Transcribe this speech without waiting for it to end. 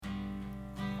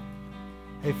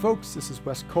Hey folks, this is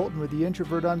Wes Colton with the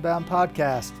Introvert Unbound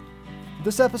podcast.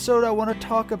 This episode, I want to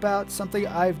talk about something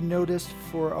I've noticed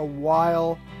for a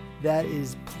while that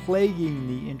is plaguing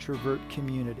the introvert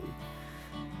community.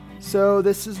 So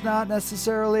this is not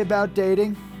necessarily about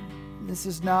dating. This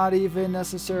is not even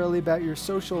necessarily about your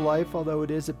social life, although it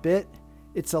is a bit.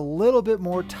 It's a little bit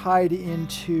more tied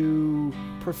into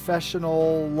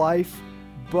professional life,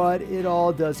 but it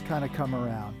all does kind of come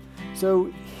around.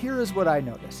 So here is what I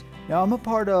notice. Now, I'm a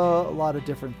part of a lot of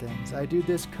different things. I do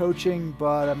this coaching,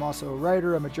 but I'm also a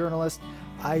writer. I'm a journalist.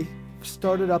 I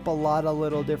started up a lot of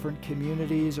little different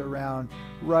communities around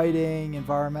writing,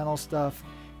 environmental stuff.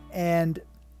 And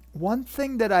one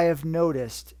thing that I have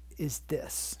noticed is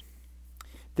this.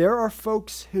 There are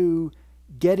folks who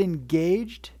get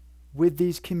engaged with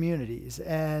these communities,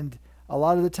 and a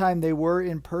lot of the time they were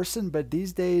in person, but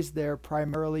these days they're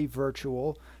primarily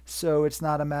virtual. So it's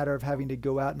not a matter of having to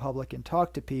go out in public and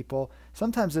talk to people.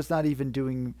 Sometimes it's not even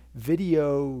doing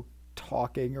video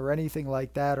talking or anything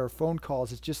like that or phone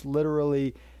calls. It's just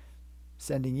literally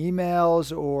sending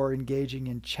emails or engaging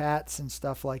in chats and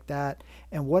stuff like that.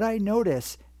 And what I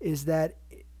notice is that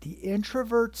the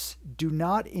introverts do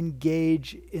not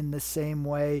engage in the same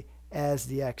way as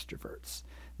the extroverts.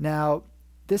 Now,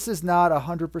 this is not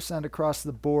 100% across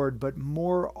the board, but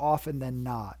more often than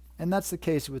not. And that's the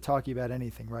case with talking about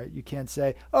anything, right? You can't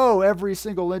say, oh, every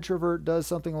single introvert does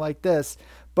something like this,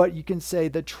 but you can say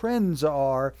the trends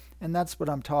are, and that's what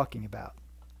I'm talking about.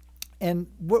 And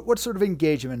what sort of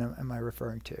engagement am I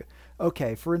referring to?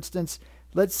 Okay, for instance,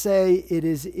 let's say it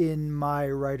is in my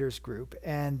writers group,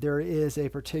 and there is a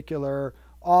particular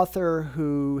author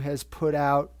who has put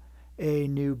out a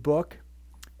new book,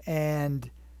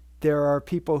 and there are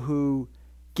people who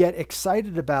get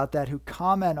excited about that, who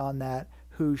comment on that,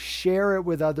 who share it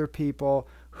with other people,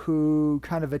 who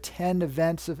kind of attend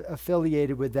events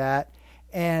affiliated with that.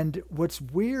 And what's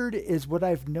weird is what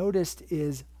I've noticed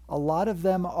is a lot of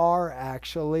them are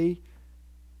actually,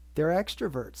 they're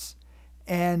extroverts.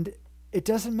 And it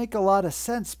doesn't make a lot of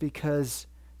sense because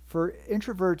for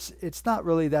introverts, it's not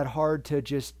really that hard to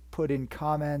just put in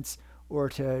comments or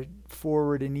to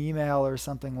forward an email or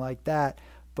something like that.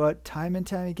 But time and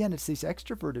time again, it's these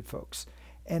extroverted folks.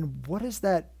 And where's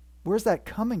that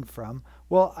coming from?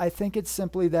 Well, I think it's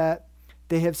simply that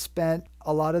they have spent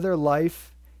a lot of their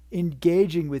life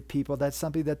engaging with people. That's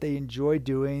something that they enjoy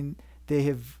doing. They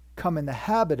have come in the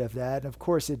habit of that. And of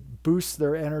course, it boosts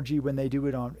their energy when they do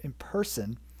it in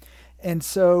person. And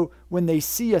so when they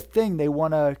see a thing, they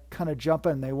want to kind of jump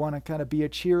in. They want to kind of be a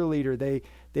cheerleader.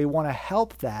 They want to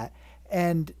help that.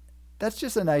 And that's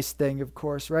just a nice thing, of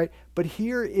course, right? But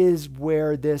here is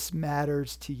where this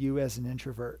matters to you as an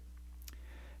introvert.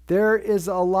 There is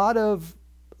a lot of,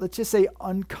 let's just say,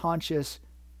 unconscious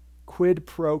quid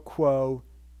pro quo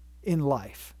in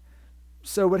life.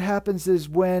 So what happens is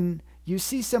when you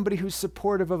see somebody who's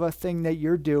supportive of a thing that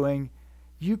you're doing,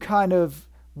 you kind of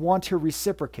want to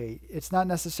reciprocate. It's not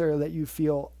necessarily that you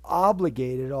feel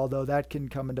obligated, although that can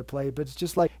come into play, but it's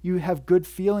just like you have good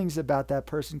feelings about that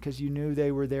person because you knew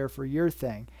they were there for your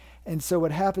thing. And so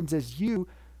what happens is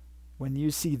when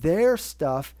you see their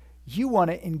stuff, you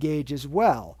want to engage as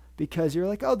well because you're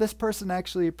like, oh, this person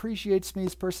actually appreciates me.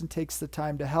 This person takes the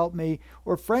time to help me.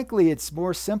 Or frankly, it's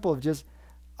more simple of just,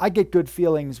 I get good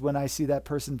feelings when I see that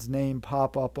person's name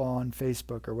pop up on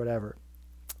Facebook or whatever.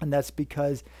 And that's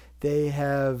because they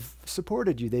have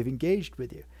supported you. They've engaged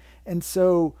with you. And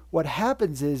so what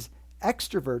happens is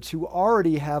extroverts who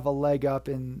already have a leg up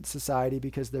in society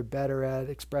because they're better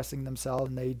at expressing themselves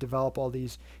and they develop all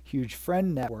these huge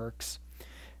friend networks,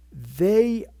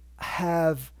 they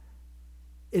have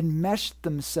enmeshed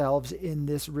themselves in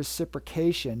this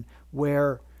reciprocation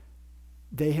where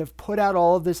they have put out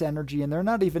all of this energy and they're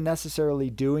not even necessarily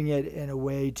doing it in a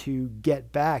way to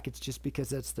get back. It's just because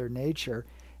that's their nature.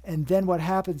 And then what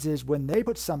happens is when they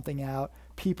put something out,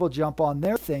 people jump on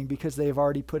their thing because they've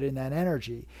already put in that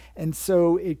energy. And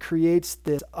so it creates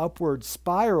this upward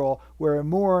spiral where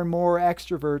more and more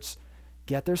extroverts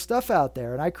get their stuff out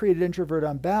there. And I created Introvert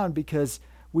Unbound because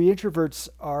we introverts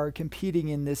are competing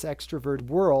in this extrovert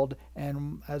world.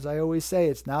 And as I always say,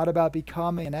 it's not about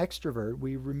becoming an extrovert.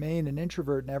 We remain an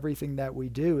introvert in everything that we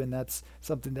do. And that's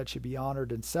something that should be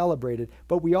honored and celebrated.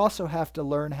 But we also have to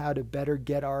learn how to better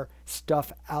get our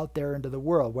stuff out there into the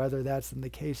world, whether that's in the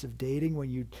case of dating, when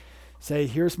you say,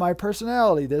 here's my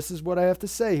personality. This is what I have to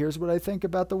say. Here's what I think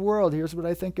about the world. Here's what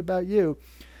I think about you.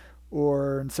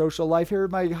 Or in social life, here are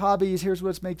my hobbies, here's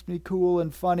what makes me cool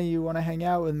and funny, you want to hang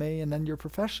out with me. And then your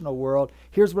professional world,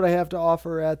 here's what I have to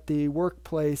offer at the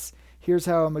workplace, here's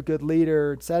how I'm a good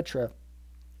leader, etc.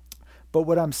 But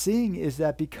what I'm seeing is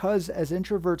that because as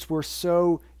introverts, we're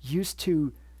so used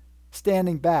to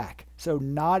standing back, so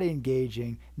not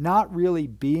engaging, not really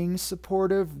being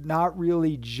supportive, not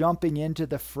really jumping into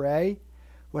the fray,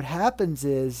 what happens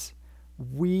is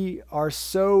we are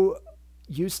so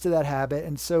used to that habit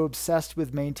and so obsessed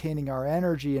with maintaining our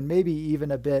energy and maybe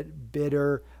even a bit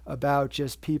bitter about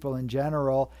just people in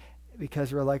general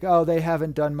because we're like, oh, they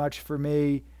haven't done much for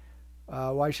me.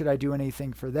 Why should I do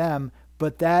anything for them?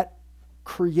 But that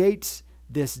creates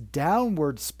this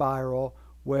downward spiral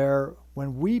where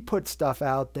when we put stuff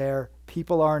out there,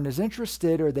 people aren't as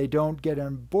interested or they don't get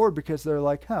on board because they're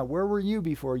like, where were you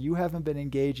before? You haven't been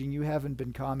engaging, you haven't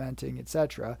been commenting,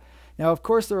 etc. Now, of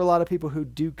course, there are a lot of people who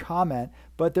do comment,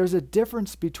 but there's a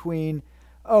difference between,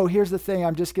 oh, here's the thing,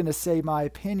 I'm just going to say my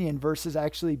opinion versus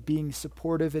actually being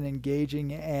supportive and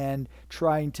engaging and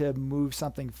trying to move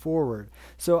something forward.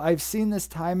 So I've seen this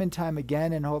time and time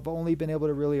again, and I've only been able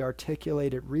to really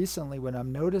articulate it recently when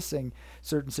I'm noticing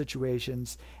certain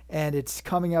situations, and it's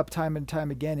coming up time and time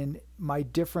again in my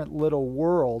different little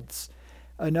worlds.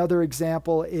 Another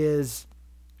example is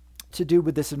to do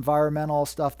with this environmental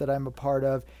stuff that I'm a part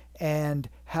of, and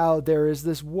how there is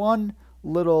this one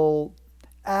little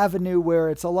avenue where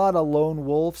it's a lot of lone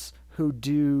wolves who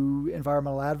do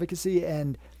environmental advocacy,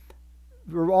 and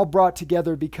we're all brought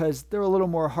together because they're a little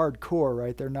more hardcore,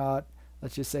 right? They're not,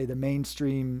 let's just say, the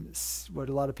mainstream, what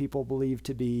a lot of people believe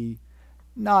to be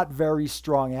not very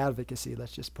strong advocacy,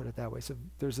 let's just put it that way. So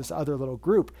there's this other little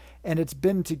group, and it's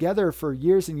been together for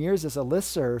years and years as a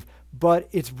listserv, but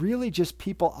it's really just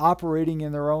people operating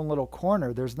in their own little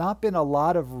corner. There's not been a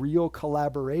lot of real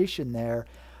collaboration there.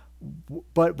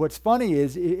 But what's funny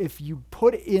is if you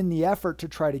put in the effort to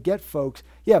try to get folks,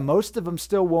 most of them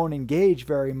still won't engage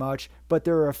very much, but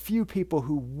there are a few people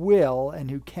who will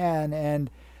and who can. And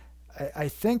I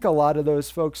think a lot of those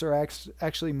folks are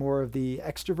actually more of the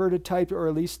extroverted type, or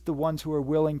at least the ones who are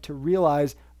willing to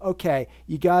realize, okay,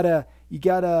 you gotta, I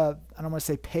don't want to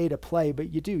say pay to play,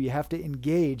 but you have to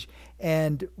engage.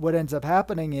 And what ends up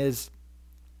happening is,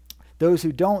 those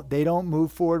who don't, they don't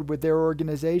move forward with their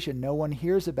organization. No one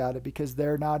hears about it because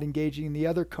they're not engaging in the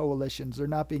other coalitions. They're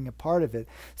not being a part of it.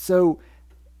 So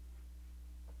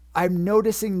I'm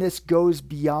noticing this goes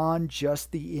beyond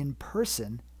just the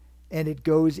in-person, and it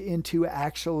goes into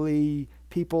actually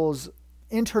people's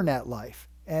internet life.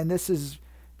 And this has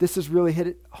really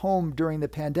hit home during the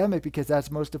pandemic because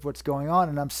that's most of what's going on.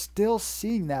 And I'm still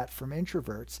seeing that from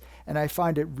introverts, and I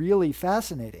find it really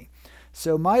fascinating.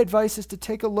 So my advice is to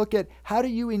take a look at how do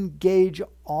you engage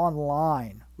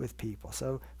online with people.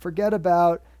 So forget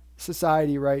about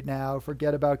society right now.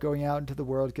 Forget about going out into the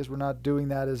world because we're not doing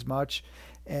that as much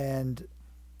and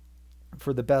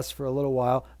for the best for a little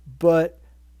while. But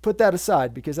put that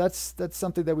aside because that's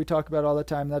something that we talk about all the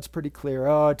time. That's pretty clear.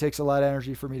 Oh, it takes a lot of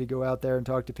energy for me to go out there and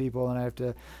talk to people and I have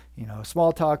to,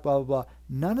 small talk, blah, blah, blah.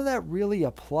 None of that really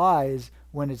applies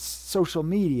when it's social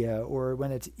media or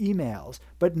when it's emails.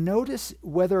 But notice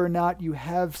whether or not you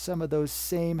have some of those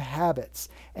same habits.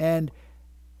 And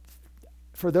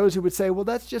for those who would say, well,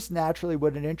 that's just naturally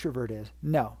what an introvert is.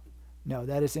 No,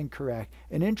 that is incorrect.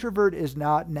 An introvert is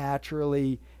not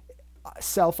naturally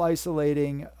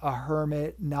self-isolating, a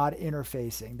hermit, not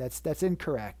interfacing. That's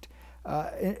incorrect.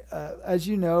 As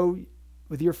you know,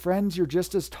 with your friends, you're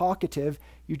just as talkative.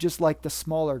 You just like the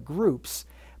smaller groups.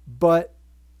 But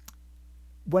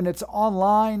when it's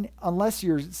online, unless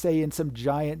you're, say, in some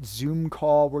giant Zoom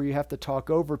call where you have to talk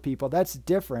over people, that's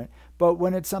different. But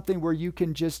when it's something where you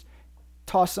can just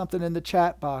toss something in the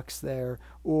chat box there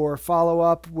or follow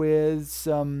up with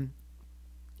some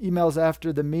emails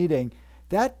after the meeting,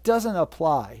 that doesn't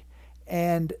apply.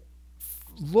 And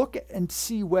look and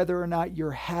see whether or not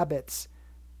your habits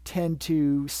tend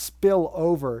to spill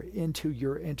over into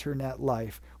your internet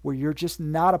life where you're just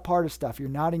not a part of stuff. You're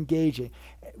not engaging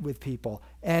with people.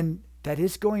 And that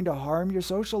is going to harm your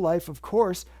social life, of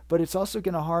course, but it's also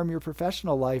going to harm your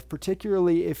professional life,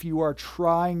 particularly if you are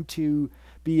trying to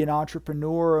be an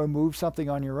entrepreneur or move something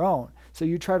on your own. So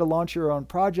you try to launch your own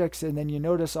projects and then you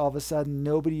notice all of a sudden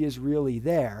nobody is really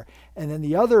there. And then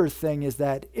the other thing is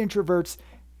that introverts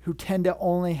who tend to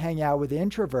only hang out with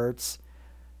introverts,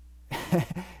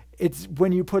 it's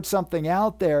when you put something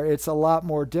out there, it's a lot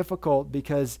more difficult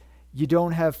because you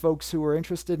don't have folks who are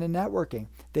interested in networking.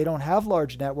 They don't have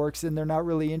large networks and they're not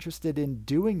really interested in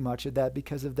doing much of that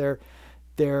because of their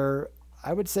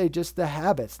I would say just the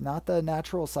habits, not the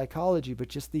natural psychology, but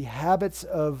just the habits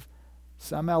of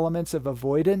some elements of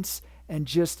avoidance and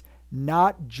just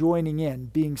not joining in,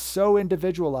 being so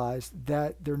individualized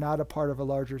that they're not a part of a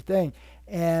larger thing.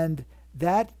 And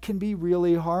that can be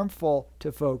really harmful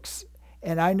to folks.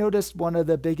 And I noticed one of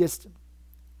the biggest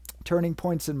turning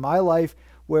points in my life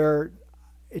where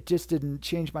it just didn't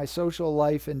change my social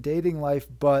life and dating life,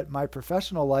 but my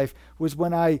professional life was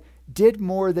when I did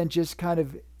more than just kind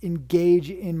of engage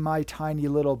in my tiny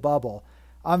little bubble.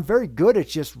 I'm very good at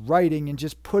just writing and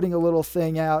just putting a little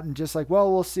thing out and just like,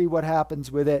 well, we'll see what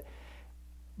happens with it.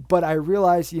 But I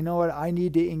realized, you know what, I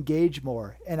need to engage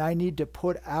more and I need to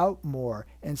put out more.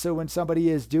 And so when somebody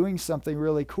is doing something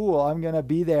really cool, I'm going to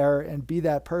be there and be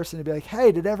that person and be like,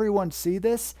 hey, did everyone see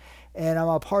this? And I'm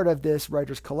a part of this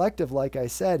Writers Collective, like I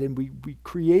said, and we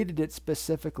created it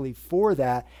specifically for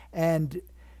that. And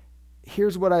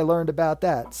here's what I learned about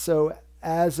that. So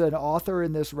as an author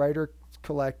in this Writer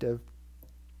Collective,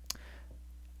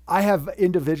 I have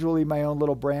individually my own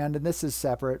little brand, and this is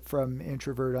separate from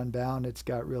Introvert Unbound. It's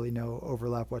got really no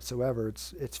overlap whatsoever.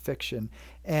 It's fiction.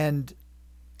 And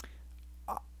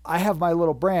I have my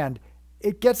little brand.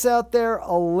 It gets out there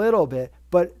a little bit,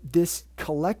 but this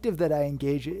collective that I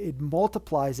engage, it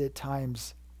multiplies it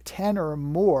times 10 or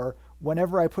more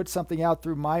whenever I put something out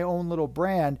through my own little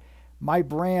brand. My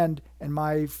brand and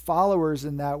my followers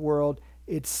in that world,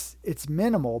 it's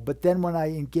minimal. But then when I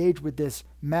engage with this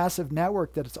massive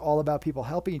network that it's all about people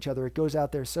helping each other, it goes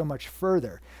out there so much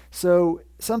further. So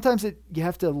sometimes you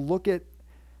have to look at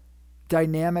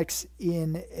dynamics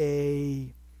in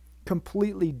a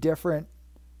completely different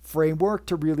framework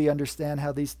to really understand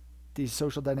how these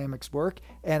social dynamics work.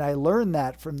 And I learned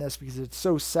that from this because it's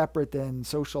so separate than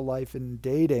social life and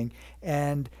dating.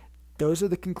 And those are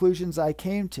the conclusions I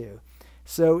came to.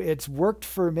 So it's worked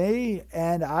for me,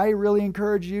 and I really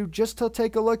encourage you just to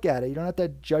take a look at it. You don't have to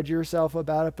judge yourself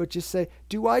about it, but just say,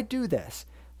 do I do this?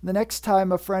 The next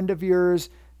time a friend of yours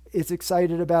is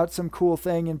excited about some cool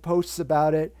thing and posts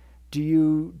about it, do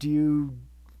you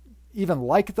even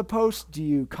like the post? Do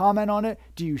you comment on it?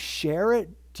 Do you share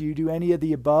it? Do you do any of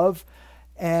the above?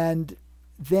 And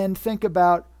then think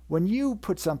about when you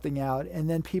put something out and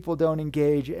then people don't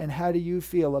engage, and how do you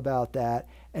feel about that?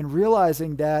 And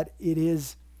realizing that it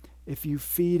is, if you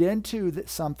feed into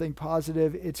something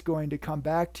positive, it's going to come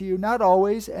back to you. Not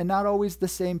always, and not always the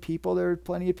same people. There are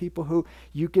plenty of people who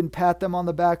you can pat them on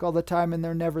the back all the time and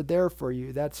they're never there for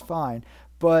you. That's fine.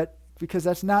 But because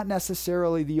that's not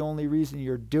necessarily the only reason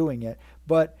you're doing it.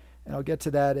 But, and I'll get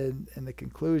to that in the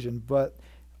conclusion, but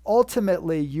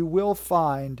ultimately you will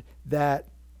find that,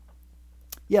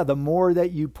 yeah, the more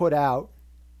that you put out,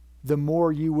 the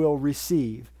more you will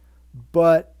receive.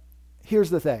 But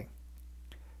here's the thing.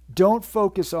 Don't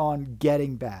focus on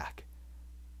getting back.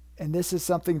 And this is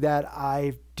something that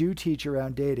I do teach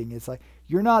around dating. It's like,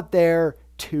 you're not there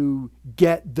to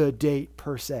get the date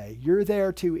per se. You're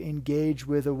there to engage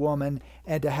with a woman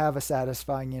and to have a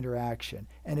satisfying interaction.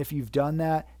 And if you've done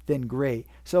that, then great.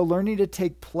 So learning to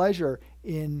take pleasure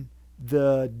in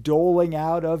the doling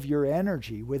out of your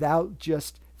energy without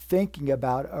just thinking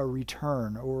about a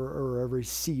return or a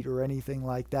receipt or anything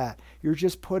like that. You're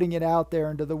just putting it out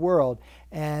there into the world.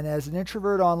 And as an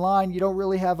introvert online, you don't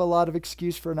really have a lot of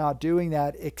excuse for not doing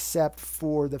that, except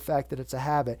for the fact that it's a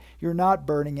habit. You're not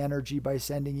burning energy by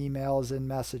sending emails and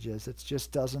messages. It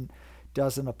just doesn't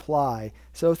apply.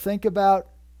 So think about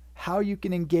how you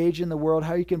can engage in the world,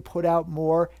 how you can put out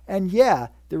more. And yeah,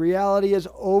 the reality is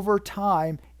over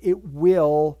time, it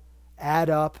will add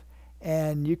up.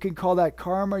 And you can call that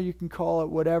karma, you can call it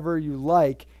whatever you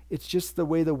like. It's just the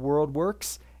way the world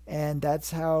works. And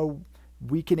that's how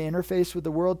we can interface with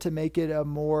the world to make it a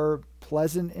more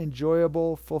pleasant,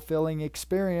 enjoyable, fulfilling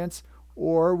experience.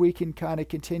 Or we can kind of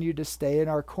continue to stay in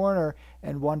our corner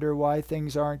and wonder why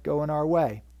things aren't going our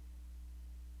way.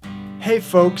 Hey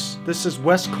folks, this is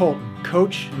Wes Colton,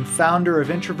 coach and founder of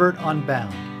Introvert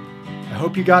Unbound. I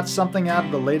hope you got something out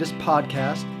of the latest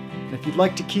podcast. And if you'd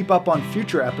like to keep up on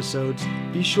future episodes,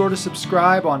 be sure to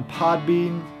subscribe on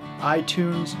Podbean,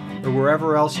 iTunes, or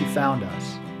wherever else you found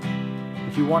us.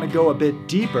 If you want to go a bit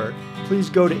deeper, please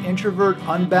go to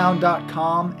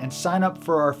introvertunbound.com and sign up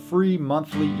for our free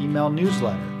monthly email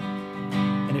newsletter.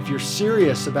 And if you're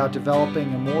serious about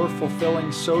developing a more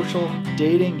fulfilling social,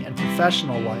 dating, and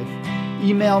professional life,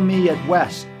 email me at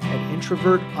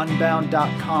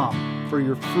wes@introvertunbound.com for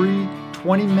your free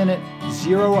 20-minute,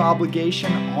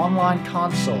 zero-obligation online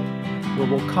consult where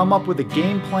we'll come up with a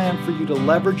game plan for you to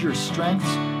leverage your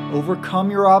strengths, overcome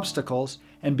your obstacles,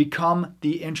 and become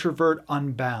the introvert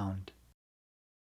unbound.